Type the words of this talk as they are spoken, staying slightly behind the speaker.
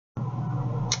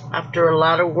After a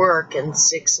lot of work, and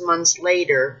 6 months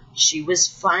later, she was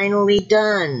finally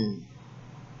done.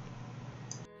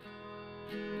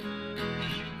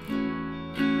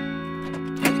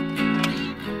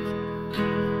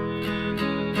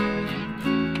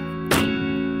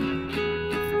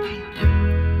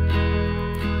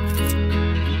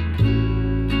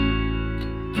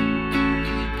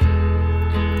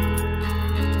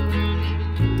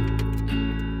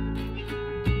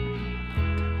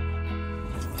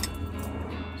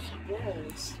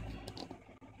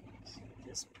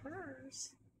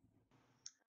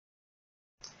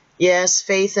 Yes,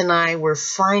 Faith and I were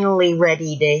finally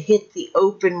ready to hit the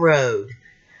open road.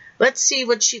 Let's see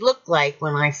what she looked like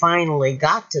when I finally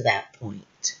got to that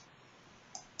point.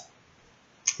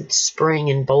 It's spring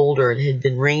in Boulder. It had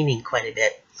been raining quite a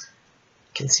bit.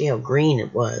 You can see how green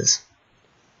it was.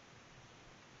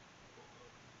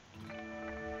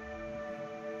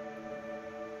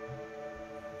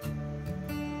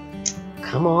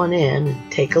 Come on in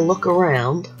and take a look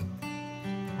around.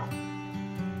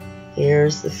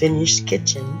 Here's the finished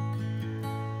kitchen,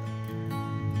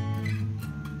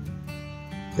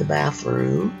 the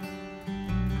bathroom,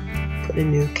 put a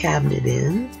new cabinet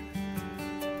in.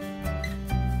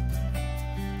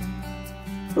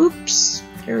 Oops,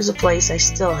 here's a place I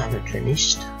still haven't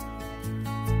finished.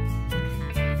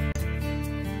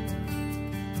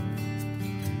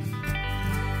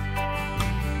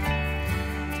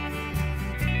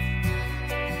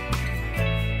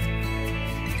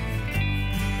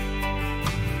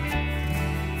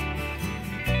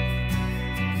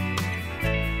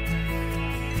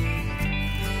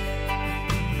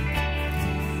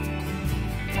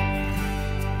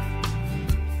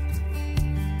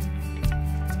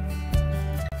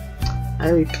 I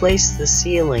replaced the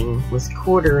ceiling with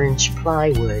 1/4-inch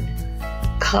plywood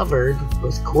covered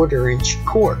with 1/4-inch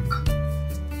cork.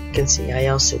 You can see I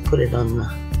also put it on the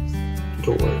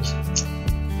doors.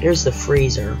 Here's the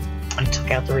freezer. I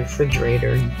took out the refrigerator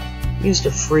and used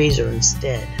a freezer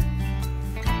instead.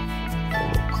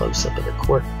 A little close up of the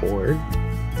cork board.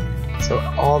 So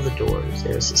all the doors,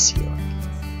 there's the ceiling.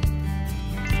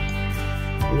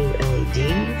 Blue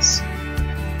LEDs.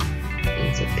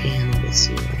 There's a pan on the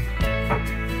ceiling.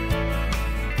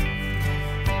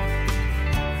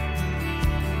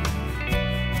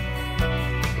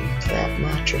 That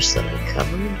mattress that I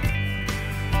covered.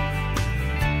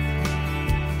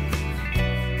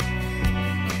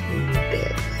 And the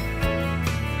bed.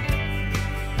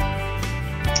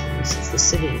 And this is the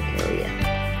sitting area.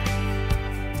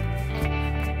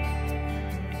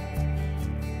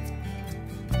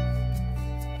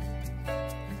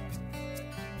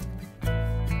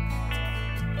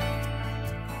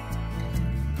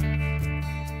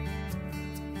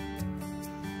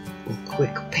 A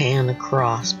quick pan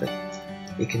across, but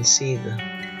you can see the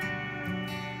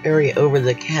area over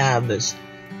the cab is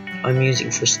I'm using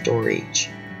for storage.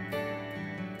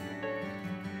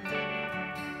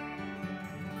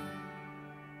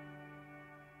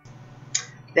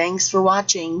 Thanks for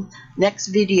watching. Next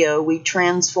video, we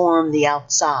transform the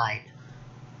outside.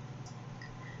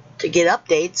 To get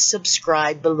updates,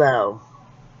 subscribe below.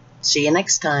 See you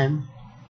next time.